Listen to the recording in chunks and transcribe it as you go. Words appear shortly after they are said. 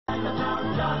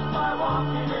just by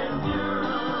walking in view.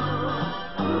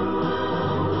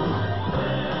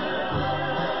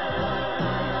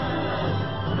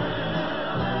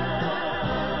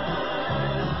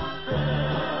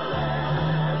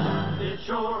 Phyllis, it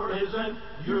sure isn't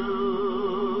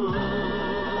you.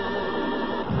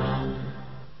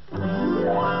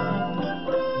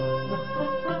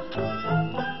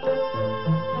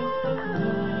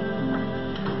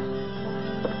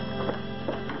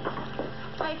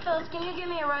 Hey, Phyllis, can you give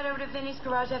me a ride over to Vinny's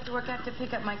garage after work? I have to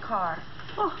pick up my car.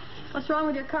 Oh, what's wrong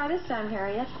with your car this time,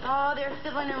 Harriet? Oh, they're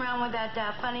fiddling around with that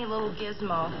funny little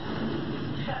gizmo.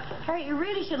 Harriet, you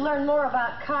really should learn more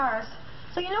about cars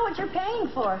so you know what you're paying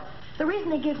for. The reason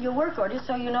they give you a work order is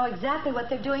so you know exactly what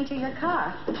they're doing to your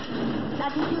car. Now,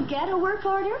 did you get a work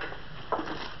order?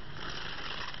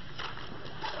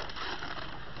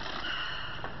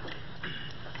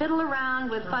 Fiddle around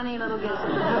with funny little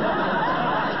gizmos.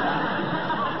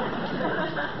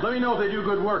 Let me know if they do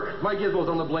good work. My gizmo's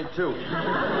on the blink, too.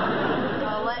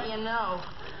 I'll let you know.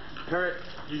 Harriet,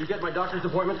 did you get my doctor's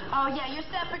appointment? Oh, yeah, you're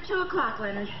set for 2 o'clock,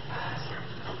 Leonard.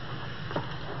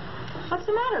 What's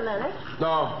the matter, Leonard?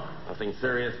 No, nothing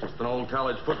serious. Just an old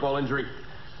college football injury.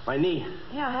 My knee.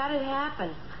 Yeah, how did it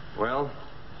happen? Well,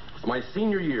 it's my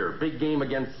senior year. Big game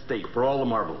against State for all the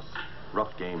marbles.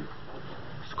 Rough game.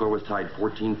 Score was tied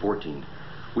 14-14.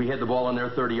 We had the ball on their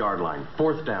 30-yard line.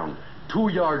 4th down. 2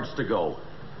 yards to go.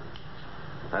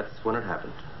 That's when it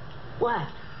happened. What?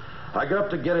 I got up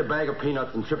to get a bag of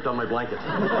peanuts and tripped on my blanket.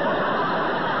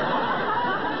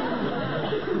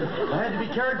 I had to be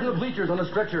carried to the bleachers on a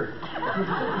stretcher.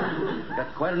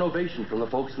 Got quite an ovation from the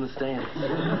folks in the stands.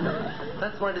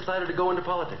 That's when I decided to go into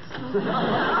politics.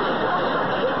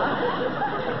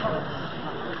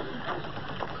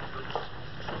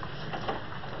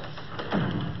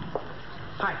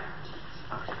 Hi.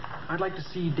 I'd like to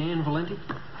see Dan Valenti.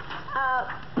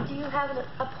 Do you have an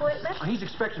appointment? He's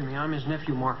expecting me. I'm his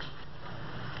nephew, Mark.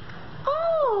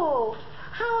 Oh,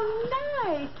 how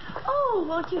nice. Oh,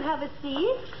 won't you have a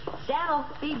seat? Dan'll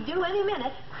be due any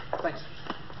minute. Thanks.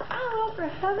 Oh, for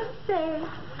heaven's sake.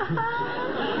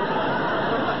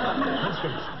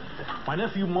 My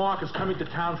nephew Mark is coming to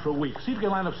town for a week. See if you can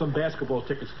line up some basketball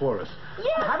tickets for us.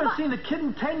 Yeah, I haven't seen the kid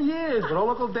in 10 years, but old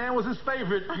Uncle Dan was his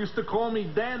favorite. He used to call me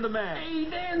Dan the Man. Hey,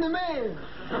 Dan the man.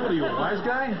 What are you, a wise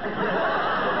guy?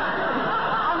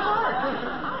 I'm Mark.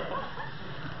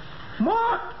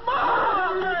 Mark!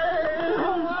 Hey,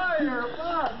 how are you,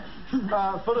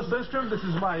 Mark? Phyllis Lindstrom, this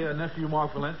is my nephew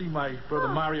Mark Valenti, my brother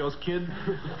Mario's kid.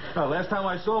 Last time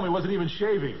I saw him, he wasn't even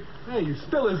shaving. Hey, he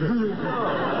still isn't.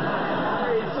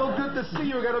 Hey, it's so good to see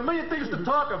you. We got a million things to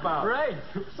talk about. Right.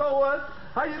 So,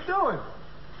 how you doing?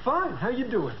 Fine. How you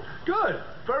doing? Good.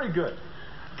 Very good.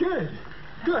 Good.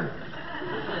 Good.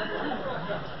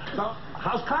 So,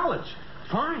 how's college?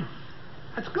 Fine.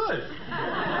 That's good.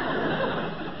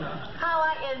 How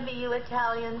I envy you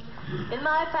Italians. In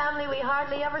my family, we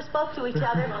hardly ever spoke to each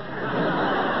other.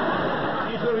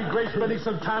 It's going to be great spending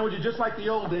some time with you, just like the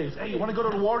old days. Hey, you want to go to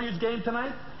the Warriors game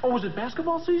tonight? Oh, is it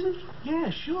basketball season? Yeah,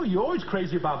 sure. You're always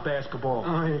crazy about basketball.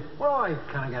 Well, I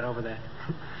kind of got over that.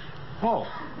 Oh,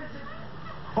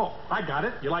 I got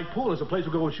it. You like pool. There's a place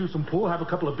we'll go and shoot some pool, have a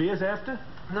couple of beers after.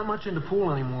 I'm not much into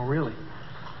pool anymore, really.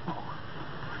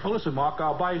 Well, listen, Mark,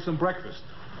 I'll buy you some breakfast.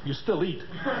 You still eat.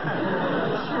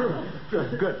 Sure.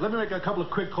 Good. Let me make a couple of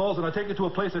quick calls, and I'll take you to a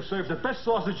place that serves the best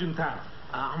sausage in town.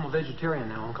 I'm a vegetarian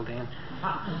now, Uncle Dan.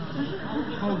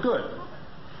 Oh, good.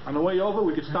 On the way over,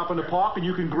 we could stop in the park, and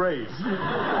you can graze.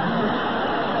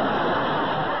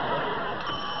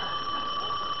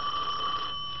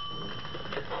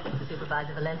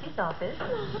 Supervisor Valenti's office.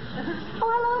 Oh,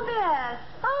 hello, Beth.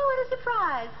 Oh, what a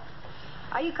surprise.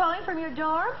 Are you calling from your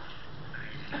dorm?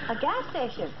 A gas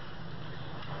station.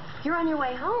 You're on your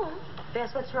way home.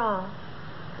 Beth, what's wrong?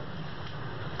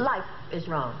 Life is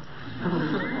wrong.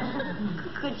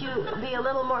 Could you be a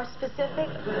little more specific?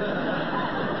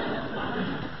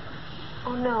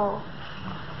 Oh, no.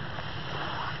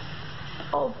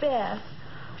 Oh, Beth.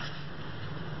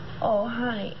 Oh,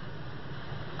 honey.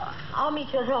 I'll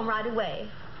meet you at home right away,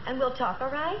 and we'll talk,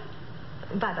 all right?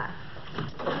 Bye-bye.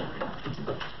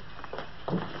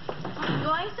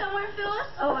 Going somewhere, Phyllis?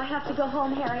 Oh, I have to go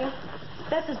home, Harriet.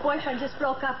 Beth's boyfriend just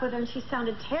broke up with her, and she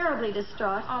sounded terribly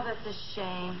distraught. Oh, that's a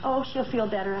shame. Oh, she'll feel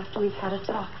better after we've had a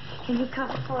talk. Can you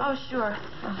cover for her? Oh, sure.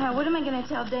 Now, what am I going to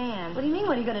tell Dan? What do you mean,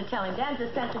 what are you going to tell him? Dan's a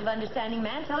sensitive, understanding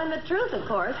man. Tell him the truth, of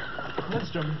course.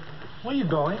 Lindstrom, where are you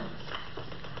going?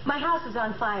 My house is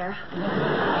on fire.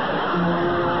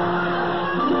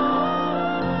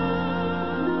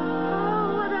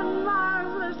 Oh, what a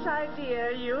marvelous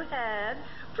idea you had.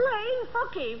 Playing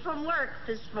rookie from work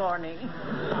this morning.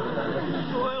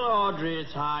 Well, Audrey,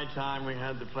 it's high time we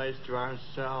had the place to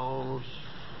ourselves.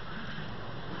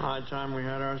 High time we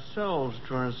had ourselves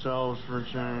to ourselves for a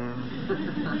change.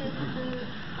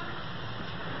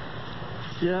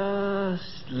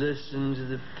 Just listen to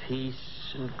the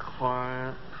peace and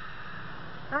quiet.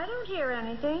 I don't hear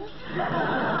anything.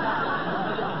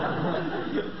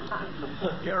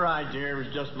 You're right, dear. It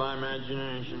was just my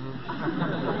imagination.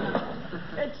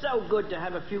 It's so good to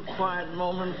have a few quiet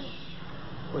moments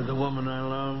with the woman I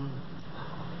love.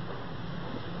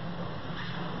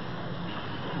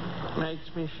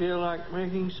 Makes me feel like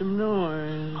making some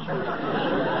noise.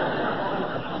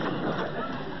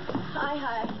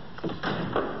 Hi.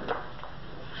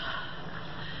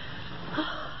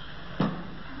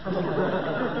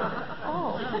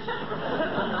 Oh.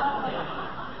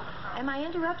 Am I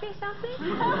interrupting something?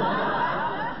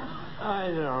 I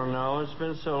don't know. It's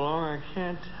been so long I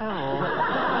can't tell.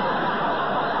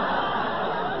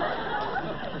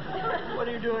 What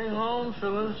are you doing home,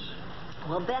 Phyllis?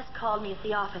 Well, Bess called me at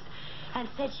the office and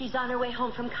said she's on her way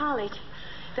home from college.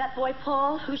 That boy,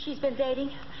 Paul, who she's been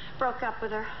dating, broke up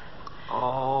with her.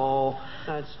 Oh,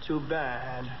 that's too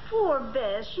bad. Poor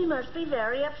Bess. She must be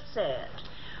very upset.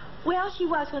 Well, she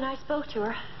was when I spoke to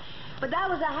her. But that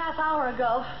was a half hour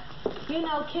ago. You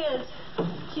know kids.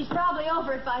 She's probably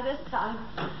over it by this time.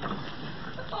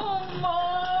 Oh,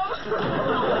 Mom.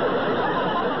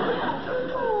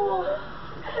 Oh,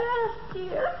 Bess,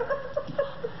 dear.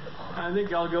 I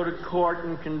think I'll go to court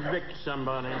and convict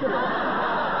somebody.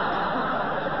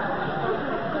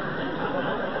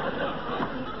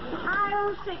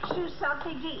 I'll fix you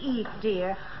something to eat,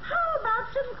 dear. How about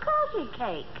some coffee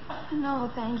cake? No,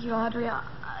 thank you, Audrey.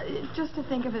 Just to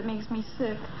think of it makes me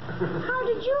sick. How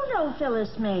did you know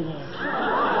Phyllis made it?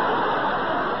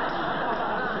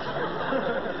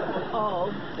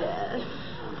 Oh, Bess.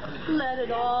 Let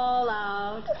it all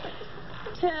out.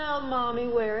 Tell Mommy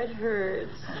where it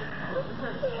hurts.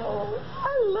 Oh,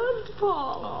 I loved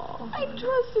Paul. I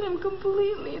trusted him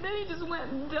completely. Then he just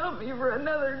went and dumped me for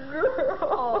another girl.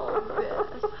 Oh,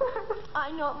 Bess.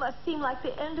 I know it must seem like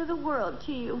the end of the world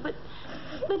to you, but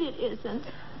it isn't.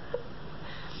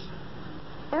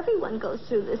 Everyone goes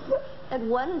through this at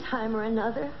one time or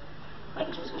another.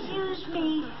 Excuse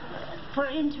me for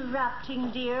interrupting,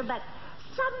 dear, but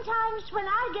sometimes when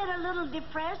I get a little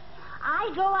depressed,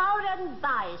 I go out and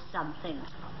buy something.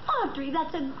 Audrey,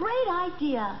 that's a great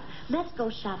idea. Let's go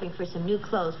shopping for some new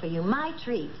clothes for you. My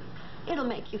treat. It'll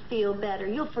make you feel better.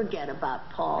 You'll forget about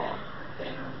Paul.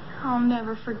 I'll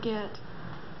never forget.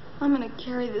 I'm going to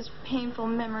carry this painful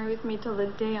memory with me till the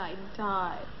day I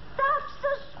die. That's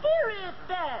the spirit,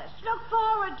 Bess. Look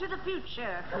forward to the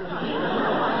future.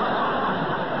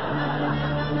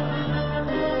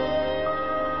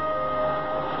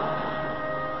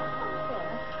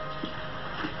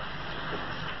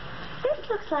 This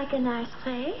looks like a nice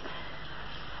place.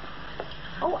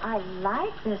 Oh, I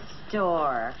like this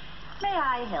store. May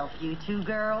I help you two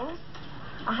girls?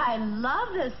 I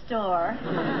love this store.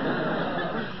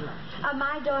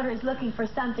 My daughter is looking for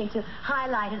something to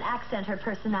highlight and accent her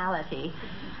personality.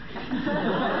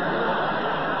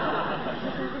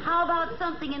 How about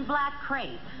something in black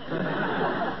crepe?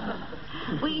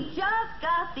 We just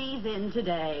got these in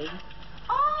today.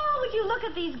 Oh, would you look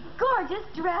at these gorgeous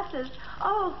dresses?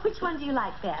 Oh, which one do you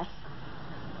like best?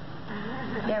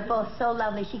 They're both so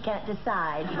lovely she can't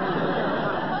decide.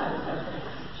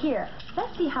 Here,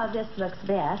 let's see how this looks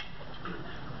best.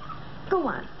 Go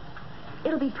on.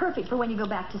 It'll be perfect for when you go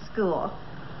back to school.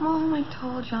 Mom, I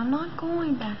told you, I'm not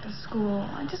going back to school.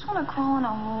 I just want to crawl in a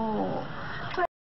hole.